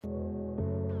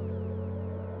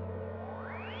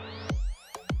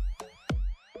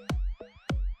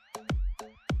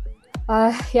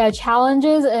Yeah,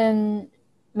 challenges in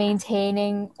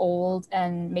maintaining old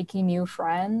and making new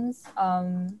friends.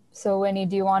 So Winnie,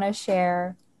 do you want to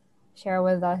share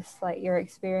with us like your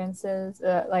experiences,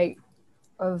 like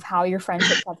of how your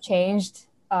friendships have changed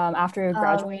after Um,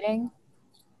 graduating?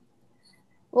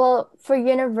 well, for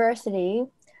university,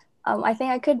 I think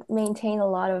I could maintain a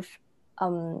lot of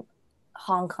um,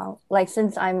 Hong Kong. Like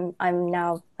since I'm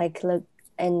now like live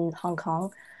in Hong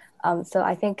Kong, so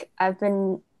I think I've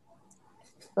been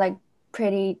like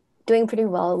pretty doing pretty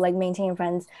well, like maintaining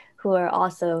friends who are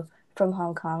also from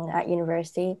Hong Kong at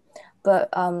university. But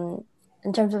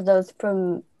in terms of those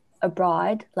from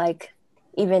abroad, like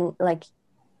even like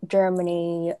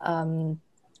Germany,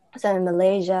 some in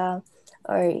Malaysia,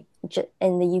 or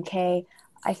in the UK,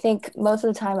 I think most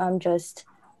of the time I'm just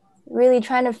really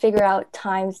trying to figure out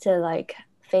times to like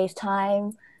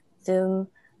FaceTime, Zoom,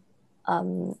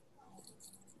 um,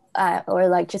 or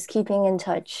like just keeping in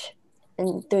touch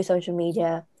and through social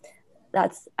media.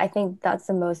 I think that's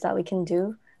the most that we can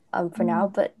do for now.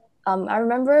 Mm. But I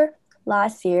remember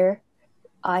last year,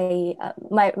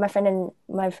 my friend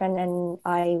and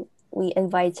I we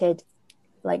invited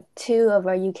like two of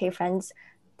our UK friends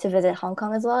to visit Hong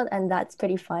Kong as well, and that's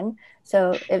pretty fun.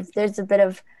 So if there's a bit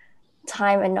of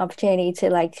time and opportunity to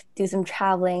like do some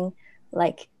traveling,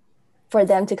 like for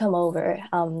them to come over,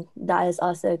 that is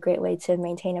also a great way to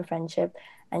maintain a friendship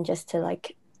and just to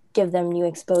like give them new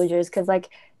exposures. Because like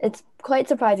it's quite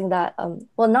surprising that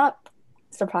well, not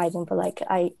surprising, but like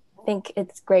I think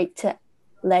it's great to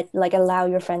allow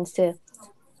your friends to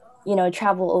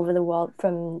travel over the world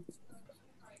from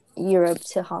Europe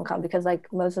to Hong Kong, because like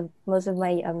most of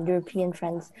my European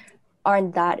friends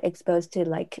aren't that exposed to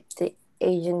like the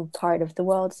Asian part of the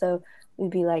world. So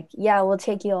we'd be like, yeah, we'll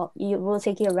take you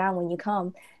around when you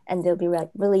come, and they'll be like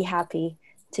really happy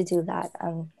to do that.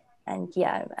 And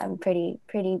yeah, I'm pretty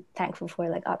thankful for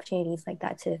like opportunities like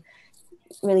that to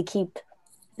really keep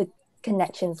the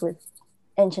connections with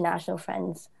international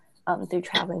friends through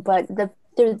traveling. But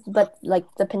like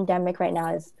the pandemic right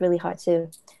now is really hard to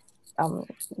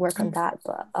work on that.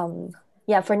 But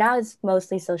yeah, for now it's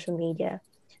mostly social media.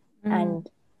 Mm. And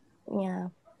yeah,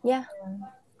 yeah.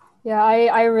 Yeah,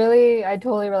 I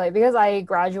totally relate because I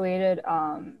graduated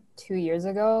 2 years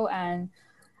ago, and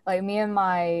like me and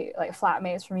my like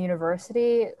flatmates from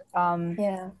university,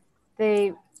 Yeah.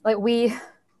 they like we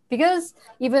because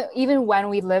even when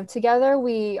we lived together,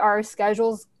 we our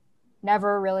schedules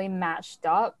never really matched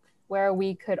up where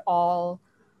we could all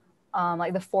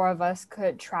like the four of us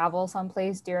could travel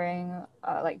someplace during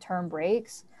like term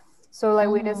breaks. So like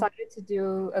we Hmm. decided to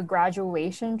do a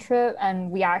graduation trip, and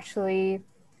we actually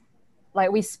like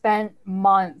we spent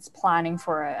months planning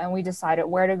for it, and we decided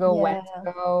where to go, when Yeah,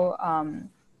 to go.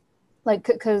 Like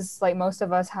because like most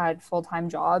of us had full-time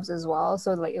jobs as well,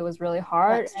 so like it was really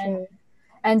hard. that's true.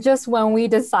 And just when we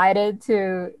decided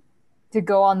to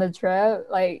go on the trip,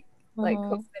 like Hmm.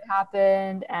 COVID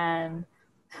happened, and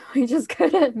we just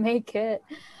couldn't make it.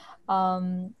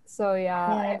 So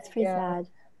yeah, Yeah, it's pretty yeah. sad.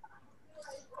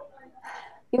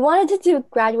 We wanted to do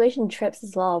graduation trips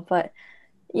as well, but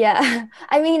yeah,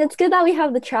 I mean, it's good that we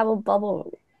have the travel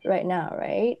bubble right now,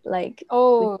 right? Like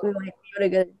Oh, we might be able to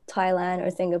go to Thailand or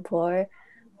Singapore,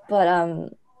 but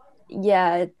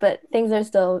yeah, but things are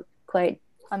still quite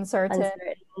uncertain.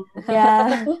 uncertain.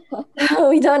 Yeah,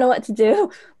 we don't know what to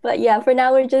do. But yeah, for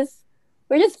now we're just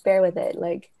bear with it.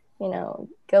 Like,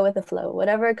 go with the flow.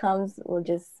 Whatever comes, we'll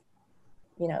just,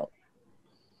 you know,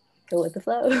 go with the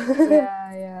flow.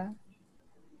 Yeah, yeah.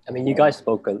 I mean, you Yeah. guys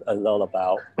spoke a lot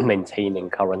about maintaining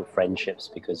current friendships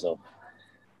because of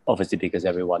obviously because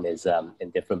everyone is in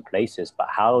different places. But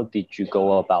how did you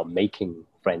go about making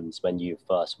friends when you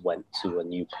first went to a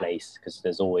new place? Because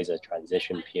there's always a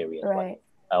transition period. When Right.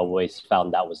 I always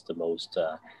found that was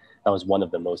that was one of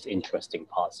the most interesting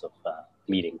parts of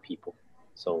meeting people.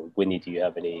 So, Winnie, do you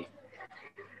have any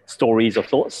stories or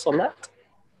thoughts on that?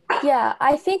 Yeah,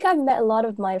 I think I've met a lot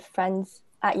of my friends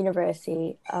at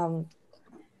university.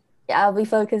 Yeah, I'll be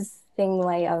focusing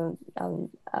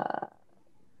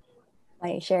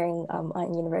my sharing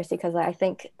on university, because I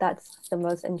think that's the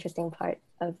most interesting part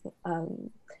of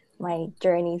my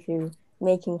journey through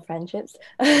making friendships.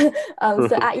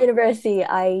 So at university,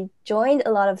 I joined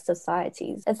a lot of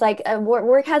societies. It's like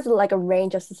work has like a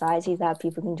range of societies that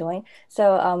people can join.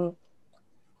 So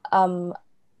um,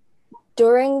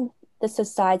 during the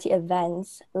society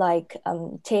events, like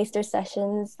taster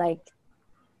sessions, like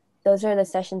those are the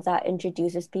sessions that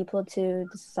introduces people to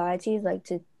the societies, like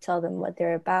to tell them what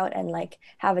they're about and like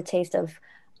have a taste of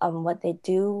what they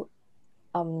do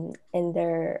in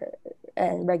their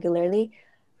and regularly.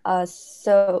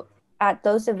 So at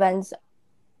those events,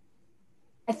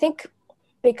 I think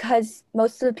because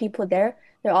most of the people there,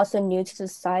 they're also new to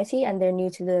society and they're new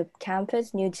to the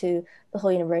campus, new to the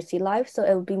whole university life. So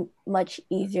it would be much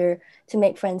easier to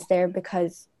make friends there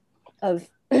because of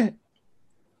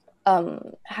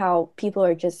how people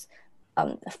are just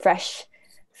fresh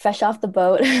off the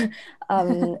boat,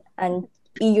 and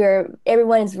eager.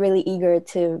 Everyone is really eager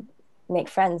to make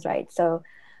friends, right? So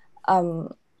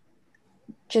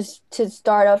just to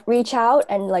start off, reach out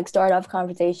and like start off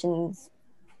conversations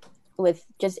with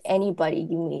just anybody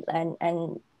you meet,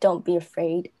 and don't be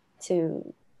afraid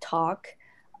to talk,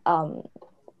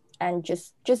 and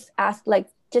just ask, like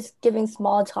just giving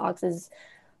small talks is,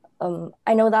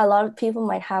 I know that a lot of people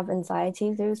might have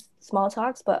anxiety through small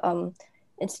talks, but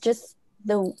it's just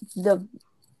the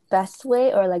best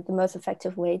way, or like the most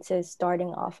effective way to starting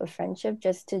off a friendship,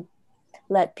 just to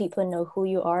let people know who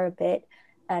you are a bit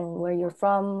and where you're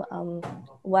from,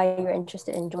 why you're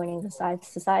interested in joining the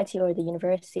society or the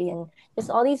university, and just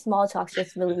all these small talks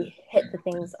just really hit the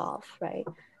things off, right?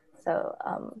 So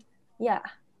yeah,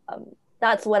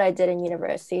 that's what I did in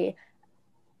university.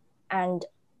 And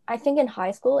I think in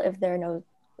high school, if there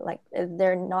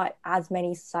are not as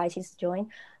many societies to join,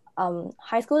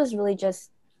 high school is really just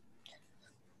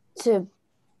to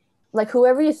like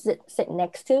whoever you sit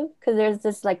next to, because there's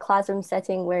this like classroom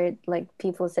setting where like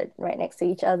people sit right next to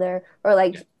each other, or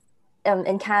like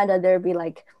in Canada there'd be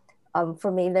like, for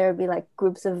me there'd be like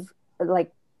groups of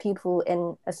like people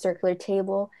in a circular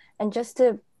table, and just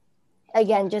to,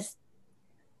 again, just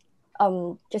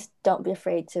don't be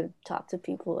afraid to talk to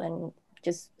people and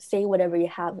just say whatever you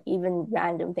have, even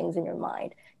random things in your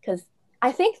mind, because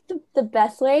I think the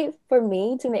best way for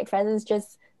me to make friends is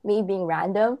just me being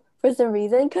random for some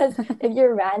reason, because if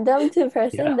you're random to a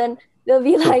person, Yeah. then they'll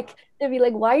be like,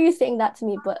 why are you saying that to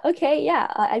me? But okay,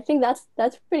 yeah, I think that's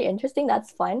pretty interesting,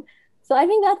 that's fun. So I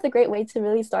think that's a great way to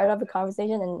really start off a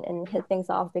conversation and hit things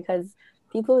off, because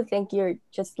people think you're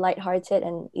just lighthearted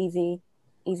and easy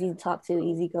to talk to,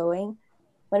 easygoing.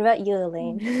 What about you,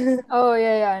 Elaine? Oh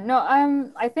yeah, yeah. No,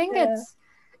 I think Yeah.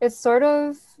 it's sort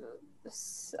of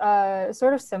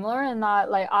similar in that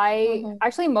like I Mhm.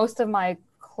 actually most of my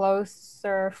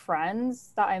closer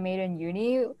friends that I made in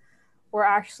uni were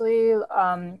actually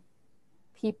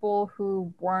people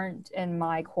who weren't in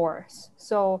my course.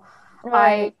 So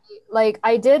I Right.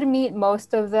 I did meet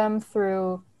most of them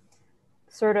through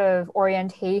sort of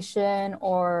orientation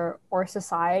or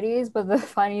societies, but the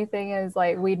funny thing is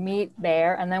like we'd meet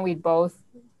there and then we'd both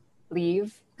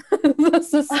leave the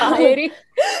society. So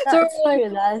That's we're like,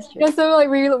 true. That is true. yeah, so like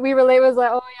we relate was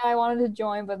like, oh yeah, I wanted to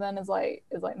join, but then it's like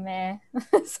meh.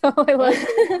 So like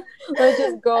let's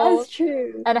just go That's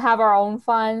true. and have our own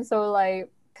fun. So like,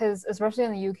 because especially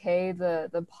in the UK,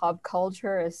 the pub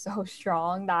culture is so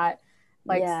strong that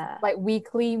Yeah. like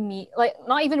weekly meet, like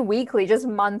not even weekly, just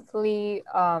monthly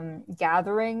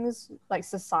gatherings, like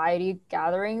society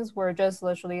gatherings, were just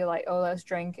literally like, oh, let's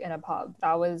drink in a pub.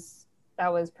 That was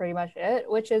pretty much it,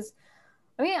 which is,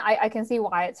 I mean, I can see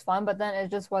why it's fun, but then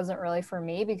it just wasn't really for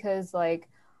me because like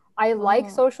I like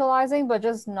Mhm. socializing, but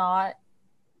just not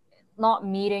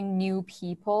meeting new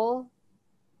people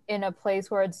in a place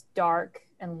where it's dark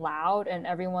and loud and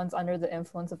everyone's under the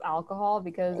influence of alcohol,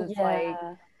 because it's like,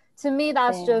 Yeah. to me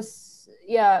that's Same. just,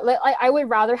 yeah, like I would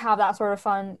rather have that sort of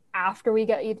fun after we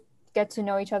get to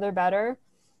know each other better.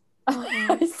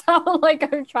 Mhm. I sound like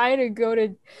I'm trying to go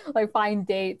to like find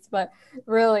dates, but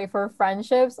really for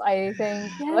friendships, I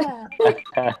think Yeah. like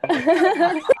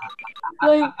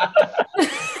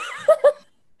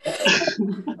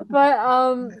but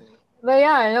but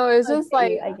yeah, I know it's I just get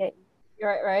like, you. I get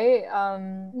right.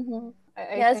 you. I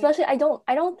Yeah. think Especially, I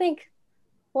don't think.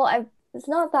 Well, it's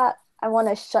not that I want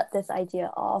to shut this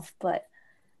idea off, but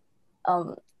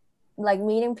um, like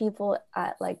meeting people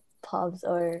at like pubs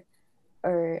or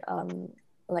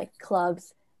like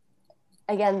clubs.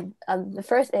 Again, the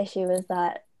first issue is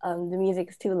that the music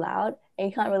is too loud and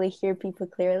you can't really hear people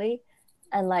clearly,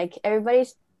 and like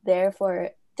everybody's there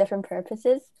for different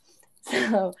purposes.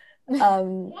 So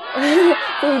so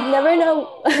you never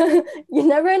know you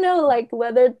never know like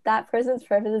whether that person's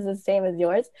purpose is the same as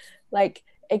yours. Like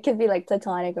it could be like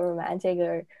platonic or romantic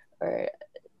or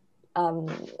um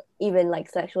even like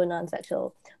sexual,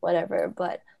 non-sexual, whatever.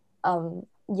 But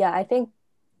yeah, I think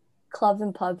clubs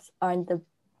and pubs aren't the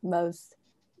most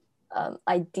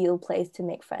ideal place to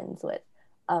make friends with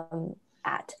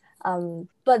at.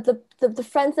 But the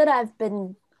friends that I've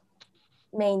been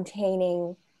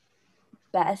maintaining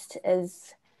best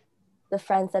is the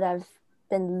friends that I've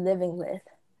been living with.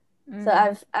 So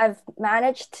mm, I've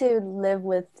managed to live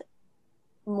with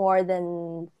more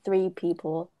than 3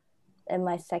 people in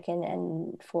my second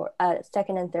and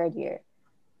third year.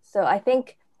 So I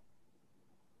think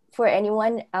for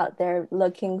anyone out there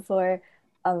looking for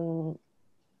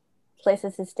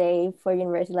places to stay for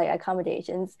university, like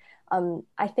accommodations,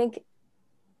 I think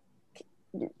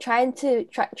trying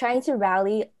to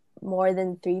rally more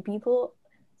than 3 people.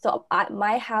 So at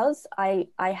my house, I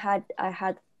had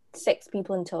 6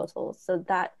 people in total. So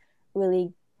that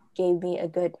really gave me a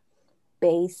good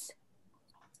base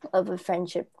of a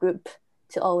friendship group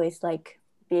to always like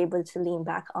be able to lean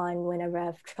back on whenever I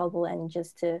have trouble, and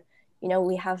just to,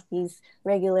 we have these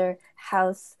regular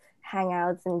house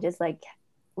hangouts and just like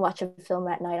watch a film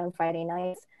at night on Friday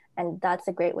nights. And that's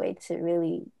a great way to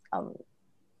really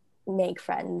make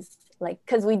friends, like,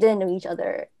 because we didn't know each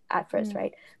other at first,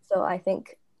 right? So I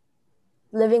think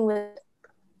living with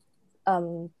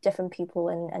different people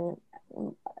and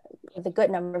with a good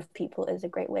number of people is a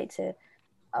great way to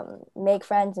make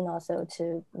friends and also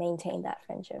to maintain that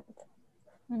friendship.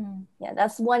 Yeah,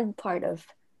 that's one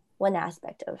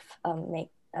aspect of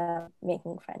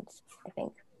making friends, I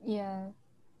think. Yeah.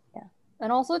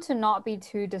 And also to not be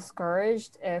too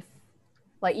discouraged if,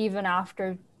 like, even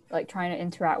after like trying to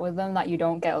interact with them, that you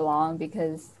don't get along,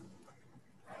 because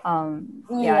like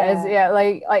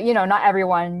not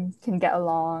everyone can get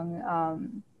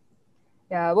along.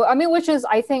 Well, I mean, which is,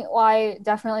 I think, why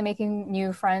definitely making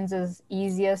new friends is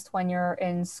easiest when you're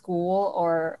in school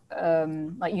or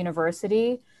like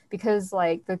university, because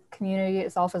like the community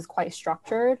itself is quite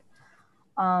structured,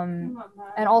 and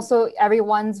also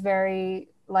everyone's very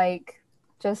like,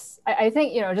 just I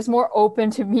think just more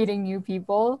open to meeting new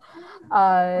people,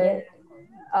 like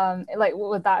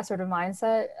with that sort of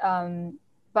mindset.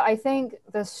 But I think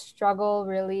the struggle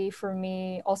really for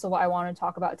me, also what I want to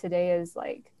talk about today, is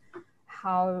like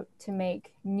how to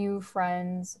make new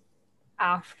friends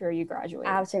after you graduate.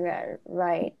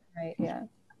 Right.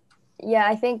 Yeah,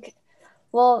 I think,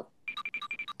 well,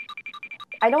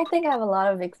 I don't think I have a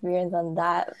lot of experience on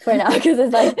that for now because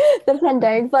it's like the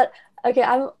pandemic. But okay,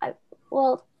 I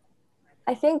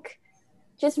think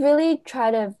just really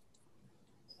try to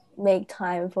make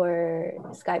time for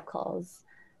Skype calls,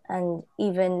 and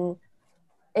even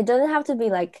it doesn't have to be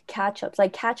like catch-ups.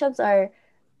 Like catch-ups are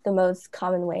the most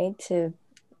common way to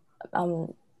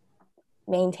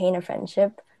maintain a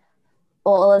friendship.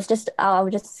 Well, I'm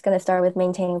just gonna start with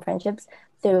maintaining friendships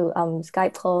through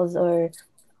Skype calls or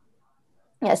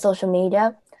social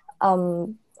media.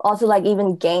 Also, like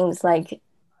even games, like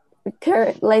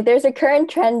there's a current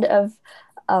trend of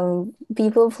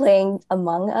people playing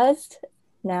Among Us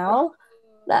now.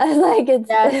 That, like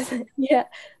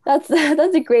that's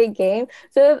a great game.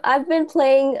 So I've been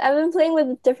playing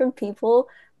with different people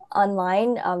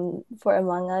online for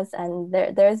Among Us, and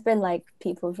there's been like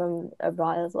people from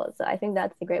abroad as well. So I think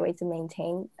that's a great way to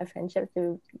maintain a friendship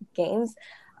through games.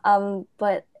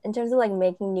 But in terms of like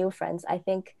making new friends, I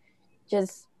think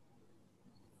just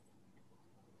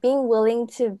being willing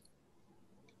to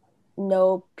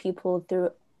know people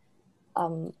through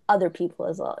other people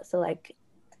as well. So like,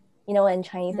 in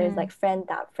Chinese there's like friend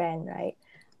that friend, right?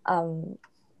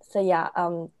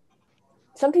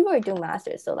 Some people are doing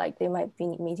masters, so like they might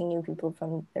be meeting new people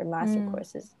from their master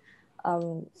courses.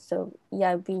 So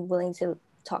yeah, be willing to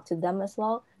talk to them as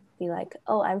well. Be like,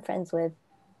 oh, I'm friends with,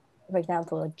 for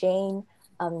example, Jane,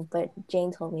 but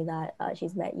Jane told me that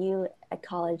she's met you at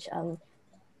college.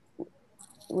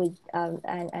 We've had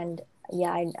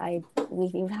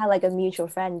like a mutual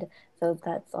friend, so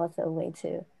that's also a way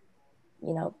to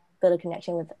build a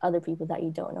connection with other people that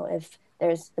you don't know, if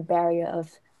there's the barrier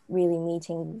of really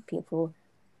meeting people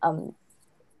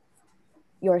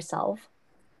yourself,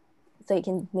 so you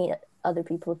can meet other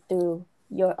people through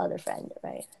your other friend,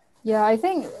 right? Yeah, I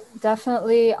think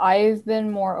definitely I've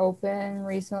been more open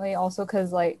recently also,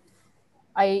 because like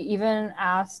I even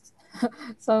asked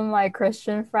some of my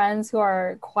Christian friends who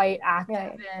are quite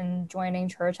active in joining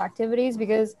church activities,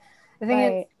 because I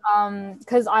think it's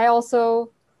because I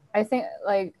think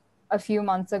like a few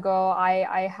months ago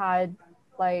I had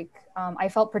like I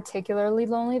felt particularly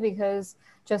lonely, because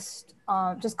just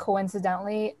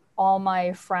coincidentally all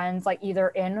my friends, like either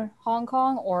in Hong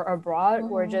Kong or abroad,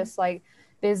 were just like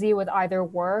busy with either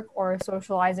work or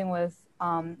socializing with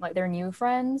like their new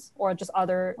friends or just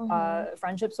other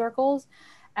friendship circles.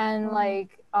 And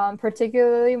like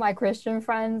particularly my Christian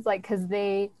friends, like because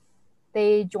they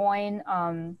join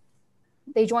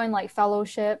like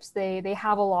fellowships, they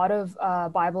have a lot of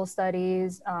Bible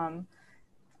studies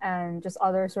and just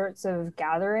other sorts of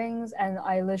gatherings. And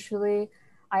I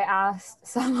asked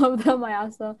some of them,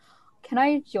 can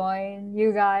I join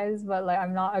you guys, but like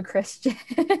I'm not a Christian.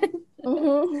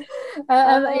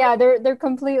 They're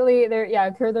completely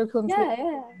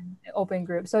open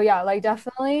group. So yeah, like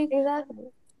definitely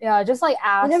Yeah, just like You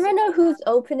ask. never know who's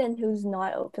open and who's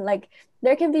not open. Like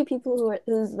there can be people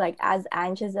who's like as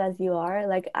anxious as you are.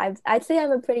 Like I'd say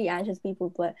I'm a pretty anxious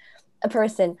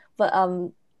person, but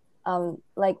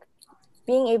like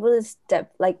being able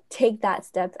to take that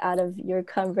step out of your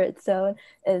comfort zone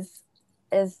is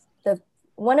the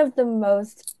one of the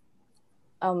most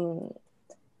um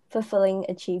fulfilling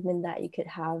achievement that you could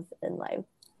have in life.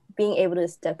 Being able to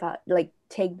step out, like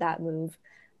take that move,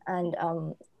 and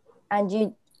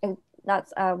you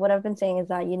that's what I've been saying is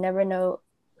that you never know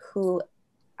who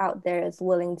out there is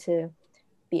willing to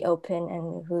be open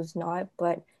and who's not.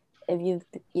 But if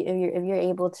you're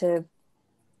able to,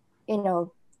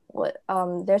 what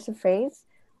there's a phrase,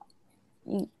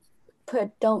 you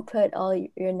don't put all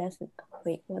your nest.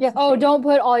 Wait, what's Yeah. the Oh, phrase? don't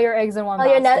put all your eggs in one All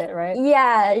your basket, right?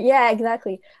 Yeah,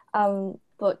 exactly.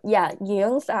 But yeah,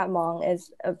 Jung's Atmong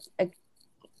is a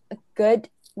good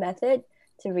method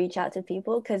to reach out to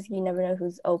people because you never know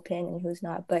who's open and who's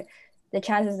not. But the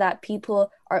chances that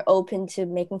people are open to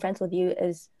making friends with you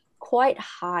is quite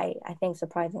high, I think,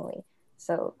 surprisingly.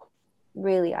 So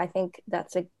really, I think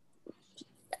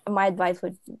my advice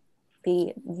would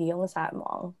be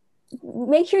Mong.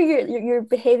 Make sure you're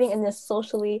behaving in a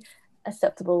socially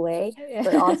acceptable way,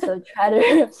 but also try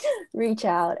to reach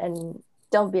out and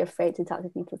don't be afraid to talk to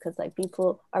people because like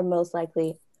people are most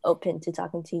likely open to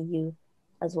talking to you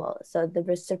as well. So the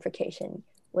reciprocation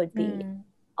would be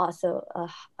also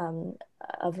of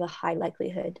a high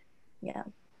likelihood. Yeah,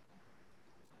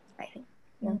 I think.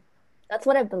 Yeah, that's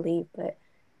what I believe, but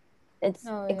it's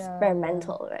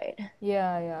experimental, right?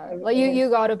 Yeah. Like you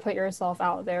got to put yourself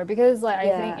out there because like I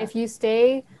think if you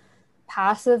stay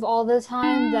passive all the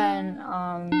time, then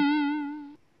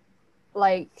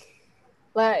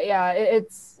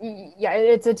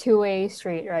it's a two-way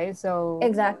street, right? So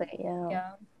exactly.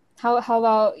 Yeah. How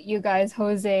about you guys,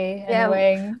 Jose and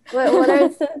Wing? What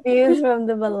are some views from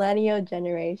the millennial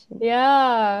generation?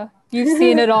 Yeah, you've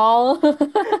seen it all.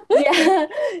 Yeah,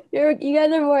 you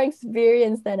guys are more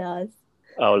experienced than us.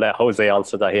 I'll let Jose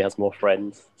answer that. He has more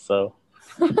friends, so.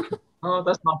 Oh,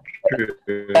 that's not true.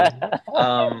 That's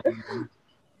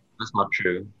not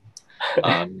true.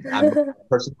 I'm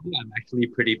actually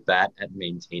pretty bad at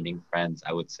maintaining friends,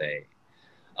 I would say,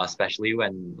 especially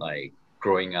when like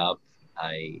growing up,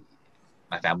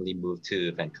 my family moved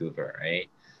to Vancouver, right?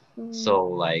 So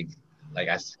like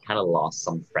I kind of lost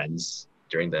some friends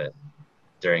during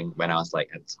when I was like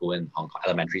at school in Hong Kong,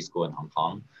 elementary school in Hong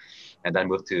Kong, and then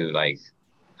moved to like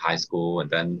high school, and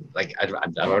then like I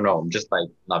don't know, I'm just like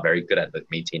not very good at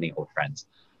maintaining old friends.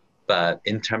 But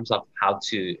in terms of how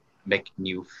to make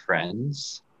new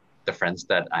friends, the friends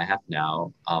that I have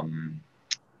now,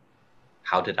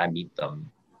 how did I meet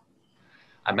them?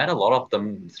 I met a lot of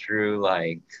them through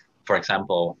like, for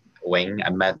example, Wing.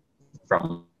 I met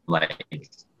from like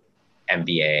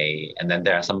MBA, and then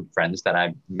there are some friends that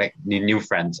I met new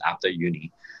friends after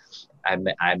uni. I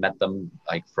met them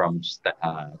like from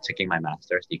taking my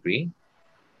master's degree.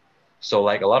 So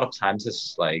like a lot of times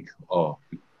it's like, oh,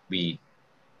 we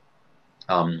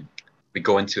we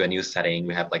go into a new setting,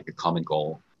 we have like a common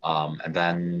goal, and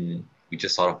then we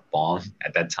just sort of bond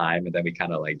at that time, and then we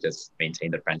kind of like just maintain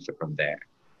the friendship from there.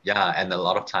 Yeah, and a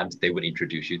lot of times they would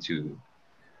introduce you to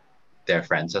their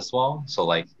friends as well. So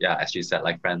like, yeah, as you said,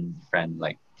 like friend, friend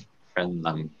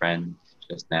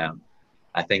just now.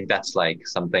 I think that's like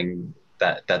something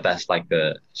that's like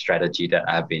the strategy that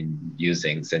I've been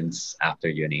using since after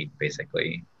uni,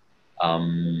 basically.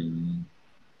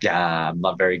 Yeah, I'm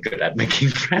not very good at making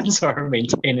friends or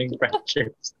maintaining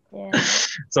friendships. Yeah.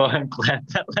 So I'm glad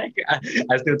that like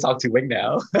I still talk to Wing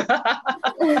now.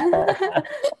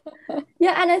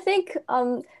 Yeah, and I think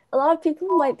a lot of people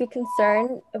might be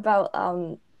concerned about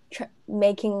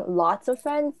making lots of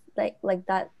friends, like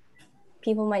that.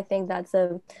 People might think that's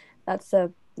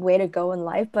a way to go in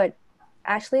life, but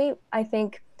actually, I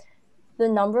think the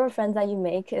number of friends that you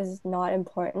make is not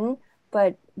important,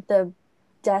 but the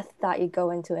depth that you go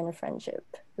into in a friendship,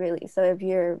 really. So if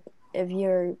you're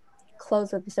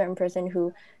close with a certain person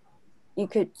who you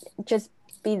could just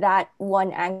be that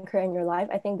one anchor in your life,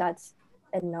 I think that's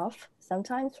enough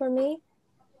sometimes for me.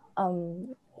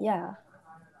 Yeah.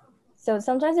 So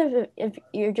sometimes if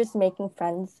you're just making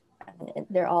friends and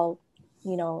they're all,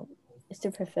 you know,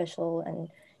 superficial and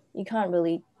you can't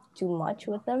really do much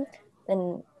with them,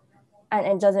 then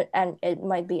and it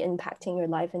might be impacting your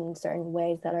life in certain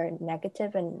ways that are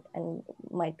negative and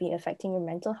might be affecting your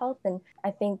mental health, then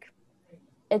I think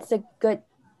it's a good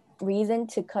reason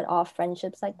to cut off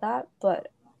friendships like that. But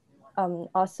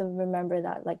also remember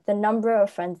that like the number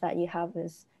of friends that you have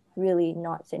is really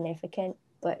not significant.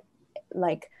 But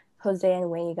like Jose and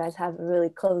Wayne, you guys have a really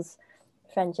close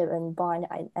friendship and bond.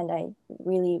 I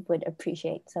really would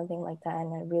appreciate something like that,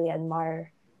 and I really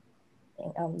admire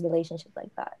relationship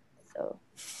like that. So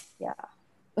yeah.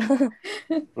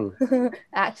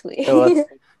 Actually. So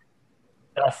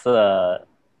that's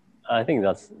I think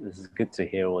this is good to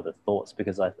hear all the thoughts,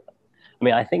 because I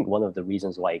mean, I think one of the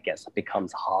reasons why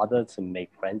becomes harder to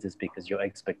make friends is because your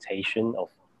expectation of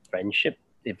friendship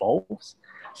evolves.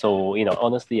 So,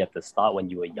 honestly, at the start when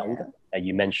you were younger,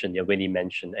 you really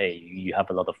mentioned, hey, you have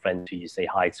a lot of friends who you say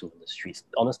hi to on the streets.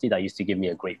 Honestly, that used to give me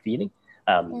a great feeling.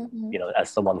 As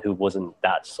someone who wasn't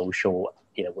that social,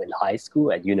 in high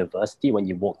school, at university, when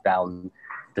you walk down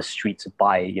the street to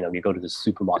buy, you go to the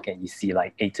supermarket and you see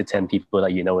like 8 to 10 people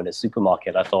that in the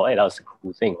supermarket. I thought, hey, that was a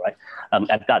cool thing, right?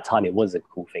 At that time, it was a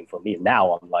cool thing for me.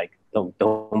 Now I'm like,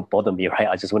 don't bother me, right?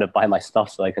 I just want to buy my stuff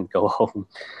so I can go home.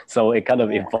 So it kind of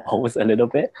evolves a little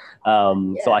bit.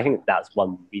 So I think that's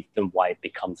one reason why it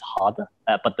becomes harder.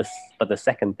 But the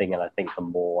second thing, and I think a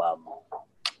more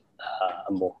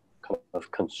kind of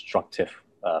constructive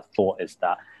thought is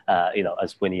that,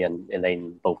 as Winnie and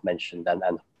Elaine both mentioned,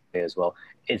 and as well,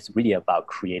 it's really about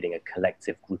creating a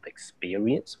collective group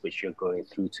experience which you're going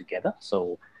through together.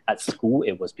 So at school,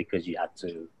 it was because you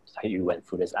went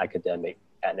through this academic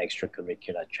and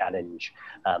extracurricular challenge.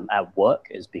 At work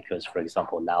is because, for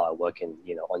example, now I work in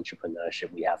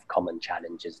entrepreneurship. We have common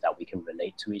challenges that we can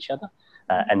relate to each other,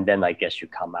 and then I guess you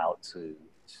come out to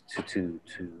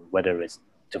whether it's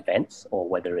events or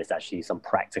whether it's actually some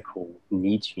practical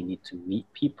needs you need to meet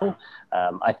people.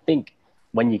 I think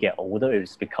when you get older,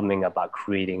 it's becoming about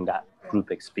creating that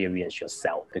group experience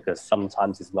yourself, because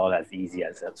sometimes it's not as easy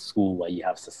as at school, where you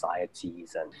have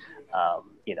societies and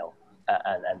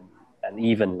and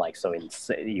even like, so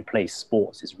you play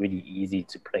sports. It's really easy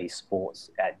to play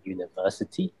sports at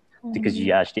university because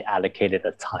you actually allocated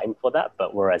the time for that.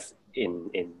 But whereas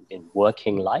in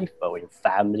working life or in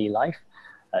family life,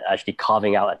 actually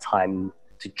carving out a time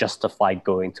to justify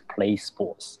going to play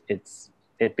sports,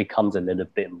 it becomes a little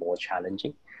bit more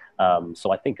challenging.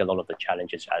 So I think a lot of the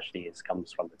challenges actually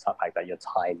comes from the fact that your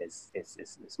time is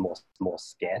more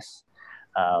scarce,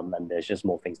 and there's just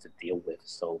more things to deal with.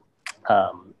 So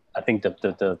I think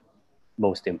the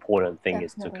most important thing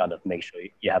is to kind of make sure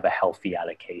you have a healthy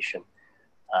allocation.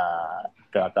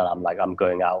 That I'm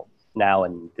going out now,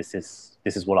 and this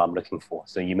is what I'm looking for.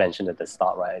 So you mentioned at the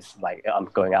start, right? It's like, I'm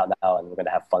going out now and we're going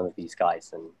to have fun with these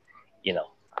guys, and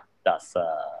that's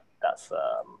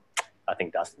I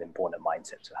think that's an important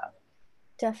mindset to have.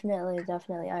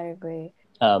 Definitely, I agree.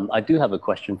 I do have a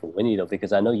question for Winnie though,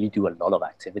 because I know you do a lot of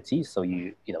activities. So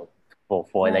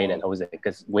for Elaine and Jose,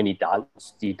 because Winnie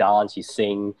dance, you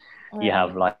sing, you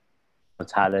have like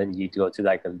talent, you go to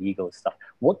like the legal stuff.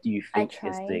 What do you think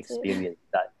is the experience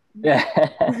that? Yeah.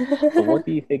 So what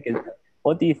do you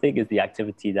think is the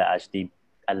activity that actually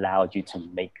allowed you to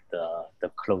make the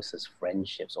closest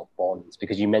friendships or bonds?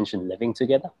 Because you mentioned living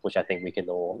together, which I think we can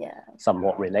all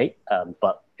somewhat relate.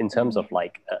 But in terms of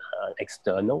like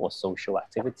external or social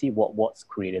activity, what's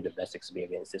created the best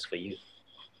experiences for you?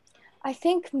 I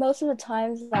think most of the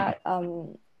times that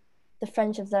the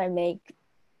friendships that I make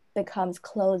becomes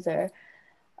closer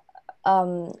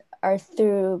are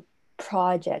through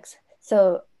projects.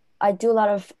 So I do a lot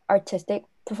of artistic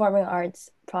performing arts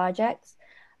projects.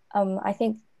 I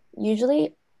think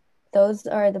usually those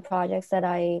are the projects that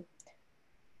I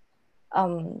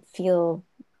feel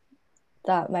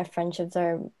that my friendships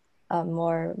are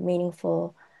more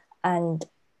meaningful, and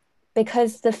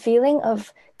because the feeling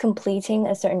of completing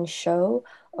a certain show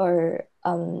or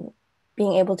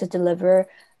being able to deliver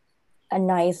a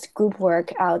nice group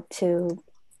work out to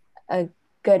a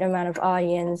good amount of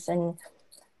audience, and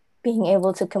being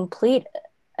able to complete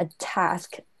a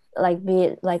task, like be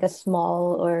it like a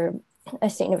small or a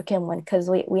significant one, because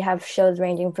we have shows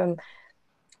ranging from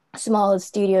small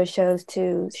studio shows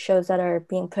to shows that are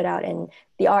being put out in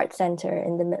the art center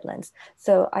in the Midlands.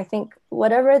 So I think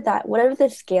whatever the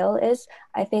scale is,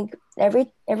 I think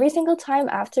every single time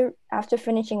after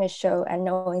finishing a show and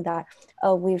knowing that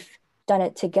we've done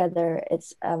it together,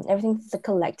 it's everything's a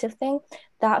collective thing.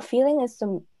 That feeling is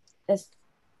the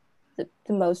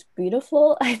most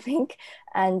beautiful, I think,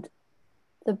 and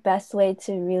the best way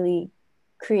to really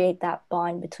create that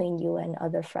bond between you and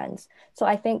other friends. So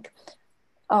I think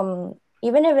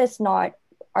even if it's not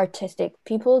artistic,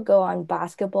 people go on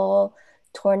basketball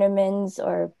tournaments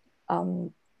or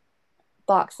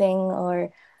boxing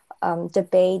or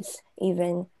debates,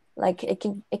 even like it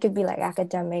could be like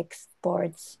academics,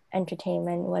 sports,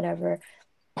 entertainment, whatever.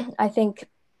 I think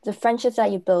the friendships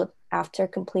that you build after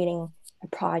completing a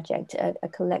project, a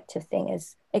collective thing,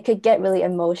 it could get really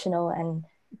emotional and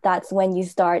that's when you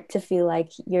start to feel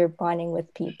like you're bonding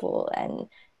with people and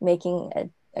making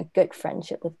a good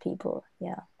friendship with people.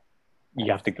 Yeah.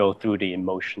 You have to go through the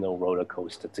emotional roller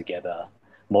coaster together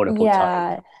multiple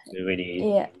times to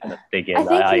really kind of dig in. I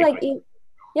think I like agree.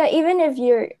 even if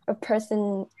you're a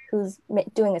person who's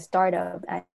doing a startup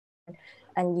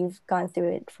and you've gone through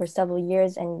it for several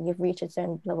years and you've reached a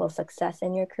certain level of success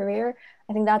in your career,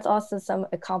 I think that's also some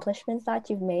accomplishments that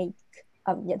you've made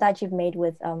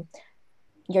with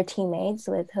your teammates,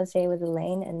 with Jose, with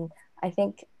Elaine. And I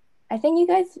think you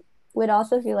guys would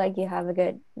also feel like you have a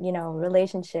good,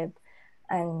 relationship.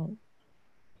 And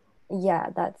yeah,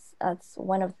 that's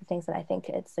one of the things that I think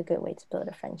it's a good way to build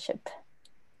a friendship.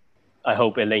 I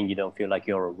hope, Elaine, you don't feel like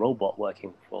you're a robot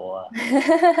working for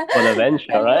the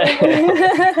venture, right?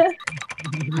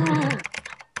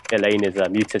 Elaine is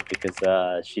muted because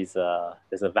there's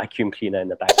a vacuum cleaner in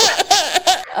the background.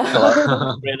 So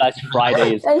I realized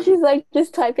Friday is... And she's like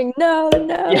just typing, no.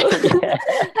 Yeah.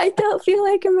 I don't feel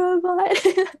like a robot.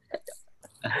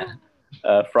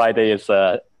 Friday is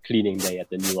cleaning day at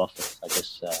the new office. I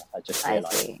just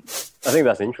realized. I think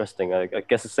that's interesting. I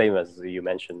guess the same as you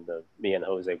mentioned. Me and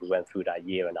Jose, we went through that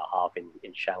year and a half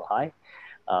in Shanghai.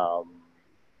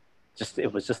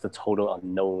 It was just a total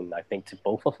unknown, I think, to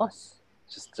both of us.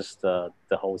 Just the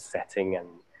whole setting and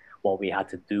what we had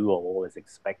to do or what was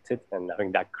expected, and I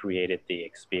think that created the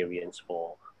experience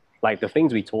for, like, the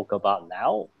things we talk about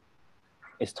now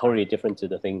is totally different to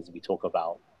the things we talk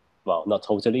about. Well, not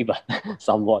totally, but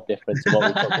somewhat different to what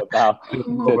we talk about.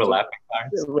 Overlapping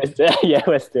parts.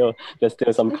 There's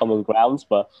still some common grounds,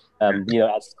 but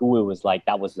at school it was like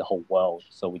that was the whole world.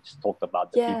 So we just talked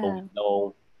about the people we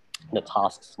know, the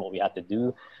tasks, what we had to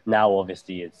do. Now,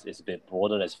 obviously, it's a bit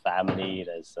broader. There's family.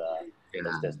 There's the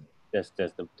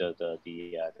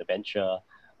venture.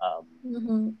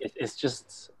 It's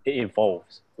just, it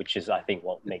evolves, which is, I think,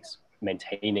 what makes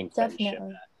maintaining friendship.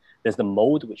 There's the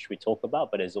mode which we talk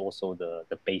about, but there's also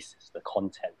the basis, the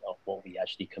content of what we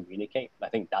actually communicate. I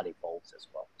think that evolves as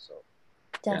well. So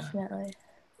definitely.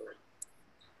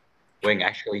 Wing,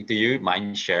 actually, do you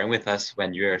mind sharing with us,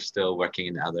 when you were still working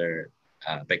in other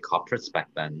big corporates back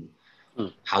then,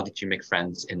 how did you make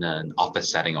friends in an office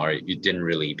setting? Or you didn't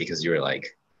really, because you were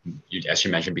like, as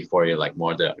you mentioned before, you're like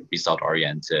more the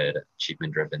result-oriented,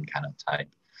 achievement-driven kind of type.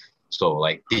 So,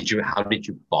 like, how did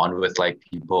you bond with like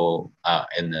people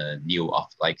in the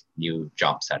new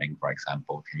job setting, for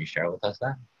example? Can you share with us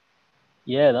that?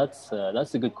 Yeah, that's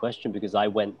a good question, because I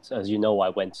went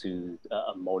to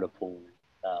multiple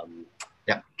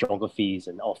geographies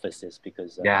and offices,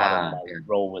 because part of my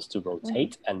role was to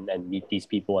rotate and meet these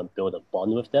people and build a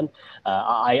bond with them.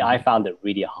 I found it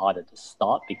really hard at the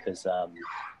start because,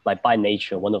 like, by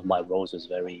nature, one of my roles was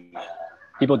very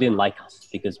people didn't like us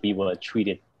because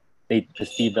they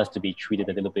perceived us to be treated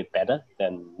a little bit better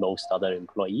than most other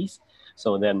employees.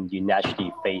 So then you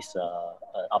naturally face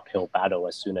an uphill battle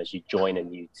as soon as you join a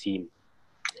new team.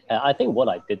 I think what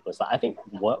I did was, I think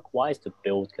work-wise, to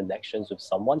build connections with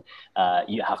someone,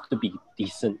 you have to be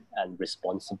decent and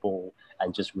responsible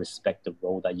and just respect the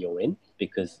role that you're in,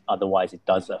 because otherwise it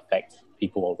does affect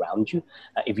people around you.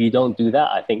 If you don't do that,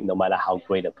 I think no matter how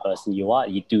great a person you are,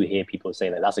 you do hear people say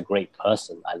that that's a great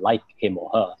person, I like him or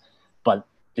her, but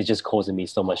they're just causing me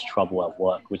so much trouble at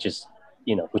work, which is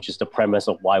the premise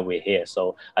of why we're here.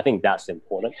 So I think that's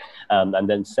important. And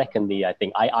then secondly, I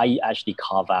think I actually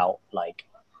carve out, like,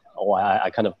 I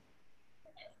kind of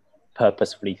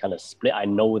purposefully kind of split. I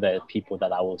know there are people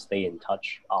that I will stay in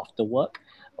touch after work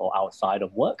or outside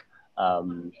of work.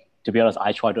 To be honest,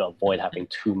 I try to avoid having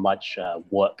too much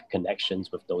work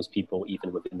connections with those people,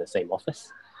 even within the same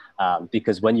office.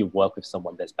 Because when you work with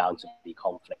someone, there's bound to be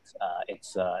conflict.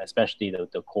 It's especially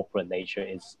the corporate nature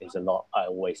is a lot. I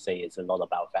always say it's a lot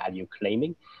about value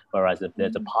claiming. Whereas if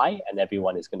there's a pie and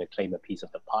everyone is going to claim a piece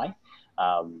of the pie,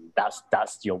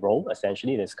 that's your role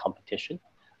essentially. There's competition,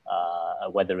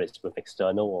 whether it's with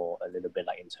external or a little bit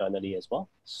like internally as well.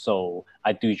 So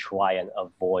I do try and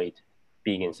avoid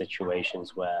being in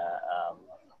situations where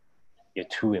you're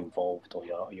too involved or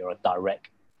you're a direct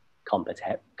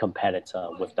competitor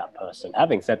with that person.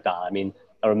 Having said that, I mean,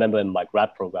 I remember in my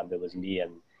grad program there was me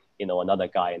and another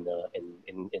guy in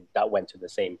that went to the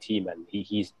same team, and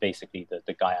he's basically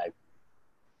the guy I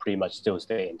pretty much still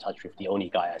stay in touch with, the only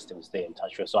guy I still stay in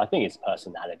touch with. So I think it's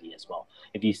personality as well.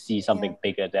 If you see something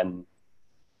bigger than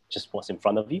just what's in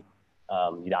front of you,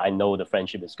 I know the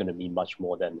friendship is going to mean much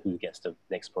more than who gets the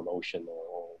next promotion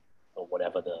or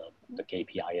whatever the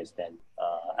KPI is then.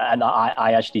 And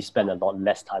I actually spend a lot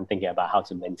less time thinking about how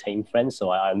to maintain friends.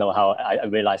 So I know I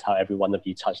realize how every one of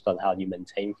you touched on how you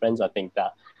maintain friends. I think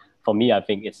that for me, I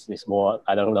think it's more,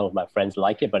 I don't know if my friends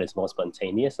like it, but it's more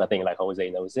spontaneous. I think like Jose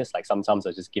knows this. Like sometimes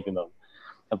I just give him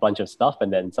a bunch of stuff,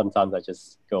 and then sometimes I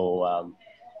just go,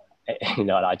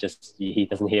 I just, he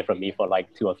doesn't hear from me for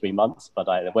like 2 or 3 months. But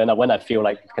when I feel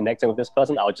like connecting with this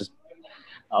person, I'll just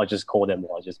call them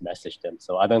or I'll just message them.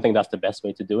 So I don't think that's the best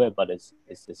way to do it, but it's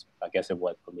I guess it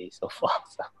worked for me so far.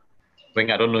 So.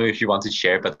 Wing, I don't know if you want to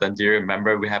share, but then do you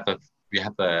remember we have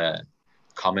a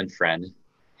common friend?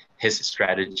 His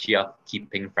strategy of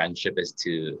keeping friendship is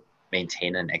to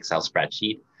maintain an Excel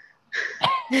spreadsheet.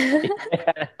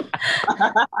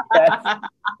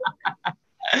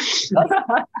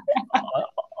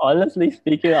 Honestly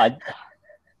speaking, I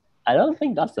don't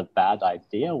think that's a bad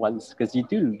idea once, because you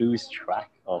do lose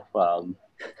track of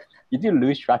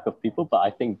people, but I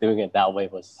think doing it that way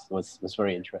was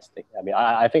very interesting. I mean,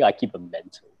 I think I keep a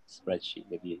mental spreadsheet,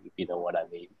 maybe, if you know what I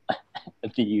mean.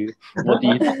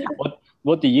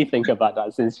 What do you think about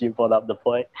that, since you brought up the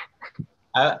point?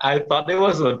 I thought it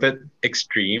was a bit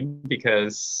extreme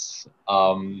because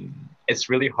it's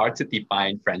really hard to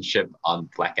define friendship on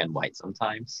black and white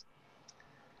sometimes.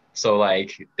 So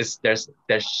like there's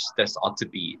ought to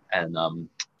be an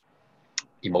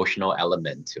emotional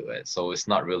element to it. So it's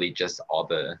not really just all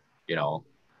the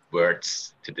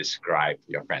words to describe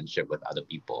your friendship with other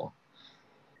people.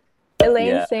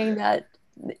 Elaine's saying that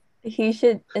he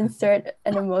should insert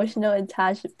an emotional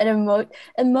attachment,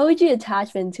 emoji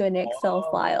attachment to an Excel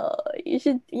file.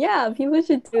 People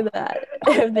should do that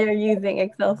if they're using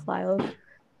Excel files.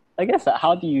 I guess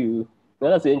that's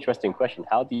an interesting question.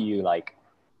 How do you, like,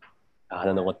 I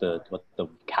don't know what the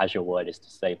casual word is to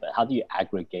say, but how do you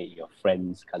aggregate your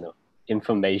friends' kind of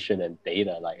information and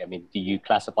data? Like, I mean, do you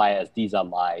classify it as these are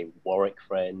my Warwick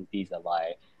friends, these are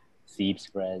my Zeeb's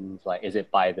friends? Like, is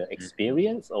it by the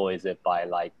experience, or is it by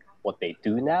like what they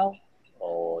do now,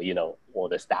 or or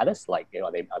the status? Like, do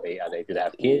they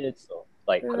have kids, or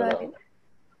like, I don't know.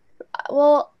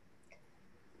 Well,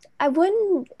 I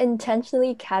wouldn't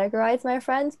intentionally categorize my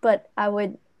friends, but I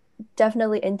would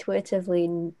definitely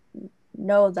intuitively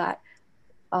know that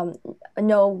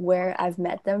know where I've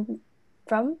met them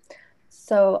from.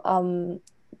 So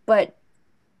but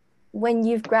when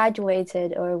you've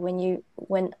graduated, or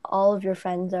when all of your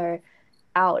friends are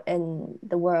out in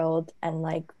the world and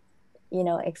like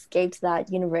escaped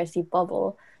that university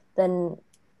bubble, then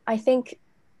I think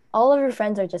all of your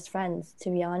friends are just friends, to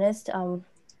be honest.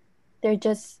 They're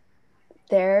just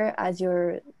there as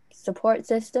your support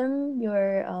system,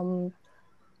 your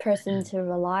person to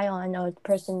rely on, or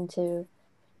person to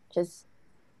just,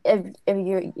 if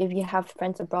you have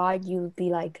friends abroad, you'd be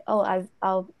like, oh,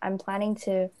 I'm planning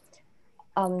to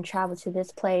travel to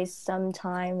this place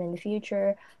sometime in the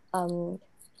future, and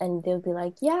they'll be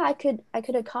like, yeah, I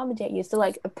could accommodate you. So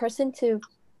like a person to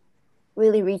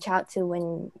really reach out to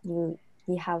when you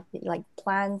have like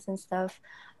plans and stuff.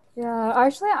 Yeah,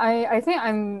 actually, I think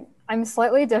I'm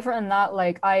slightly different in that,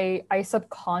 like, I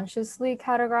subconsciously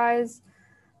categorize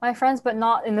my friends, but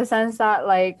not in the sense that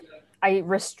like I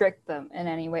restrict them in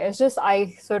any way. It's just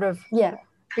I sort of,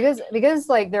 because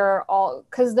like they're all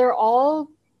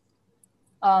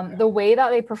the way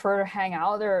that they prefer to hang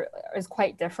out there is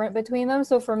quite different between them.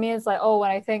 So for me, it's like,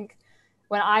 when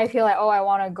I feel like, I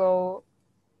want to go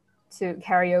to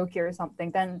karaoke or something,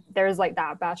 then there's like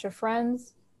that batch of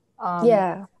friends.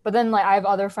 But then like I have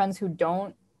other friends who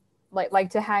don't like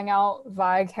to hang out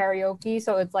via karaoke.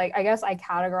 So it's like, I guess I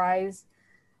categorize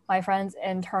my friends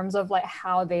in terms of like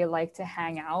how they like to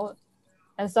hang out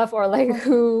and stuff, or like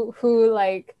who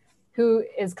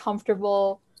is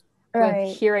comfortable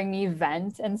with hearing me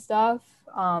vent and stuff.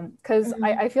 Because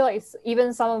I feel like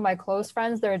even some of my close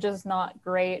friends, they're just not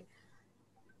great.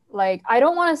 Like, I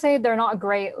don't want to say they're not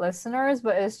great listeners,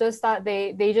 but it's just that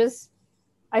they just,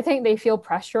 I think they feel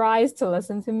pressurized to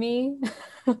listen to me.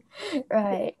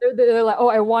 Right. They're like,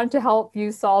 I want to help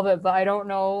you solve it, but I don't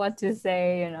know what to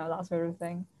say, that sort of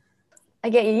thing. I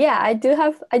get you. Yeah, I do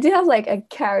have like a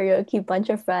karaoke bunch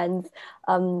of friends,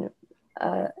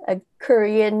 a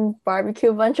Korean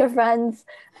barbecue bunch of friends,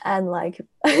 and like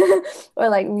or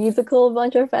like musical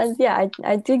bunch of friends. Yeah,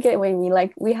 I do get what you mean.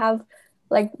 Like, we have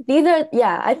like, these are,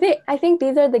 I think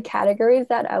these are the categories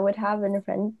that I would have in a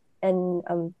friend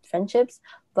and friendships.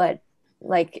 But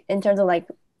like in terms of like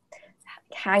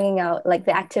hanging out, like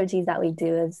the activities that we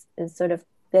do is sort of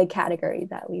the category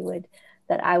that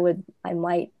I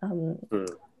might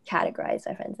categorize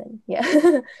my friends in.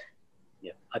 Yeah.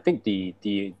 I think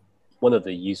the one of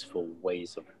the useful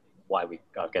ways of why I would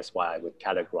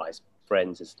categorize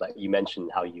friends is, like you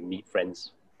mentioned, how you meet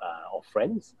friends of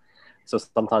friends. So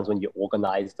sometimes when you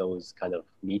organize those kind of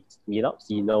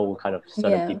meetups, kind of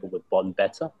certain people would bond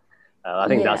better. I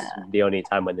think that's Yeah. the only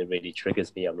time when it really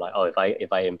triggers me. I'm like, oh,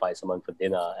 if I invite someone for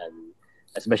dinner, and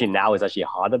especially now it's actually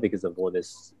harder because of all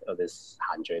this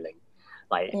handjoining.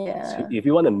 Like, Yeah. if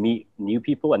you want to meet new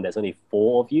people and there's only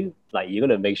four of you, like you're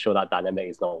gonna make sure that dynamic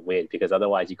is not weird, because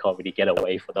otherwise you can't really get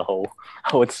away for the whole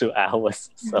whole 2 hours.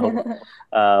 So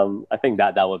I think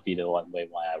that would be the one way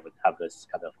why I would have this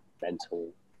kind of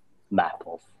mental map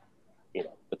of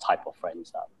the type of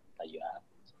friends that you have.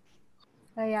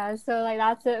 But yeah, so like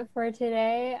that's it for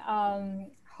today.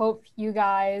 Hope you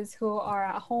guys who are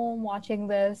at home watching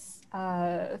this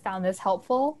found this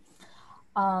helpful.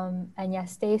 And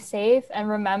yes, stay safe, and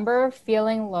remember,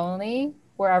 feeling lonely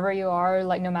wherever you are,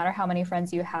 like no matter how many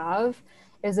friends you have,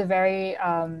 is very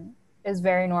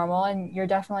normal, and you're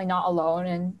definitely not alone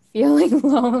in feeling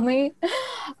lonely.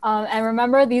 And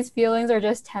remember, these feelings are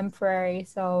just temporary.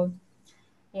 So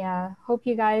yeah, hope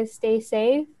you guys stay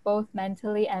safe, both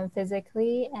mentally and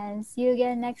physically, and see you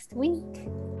again next week.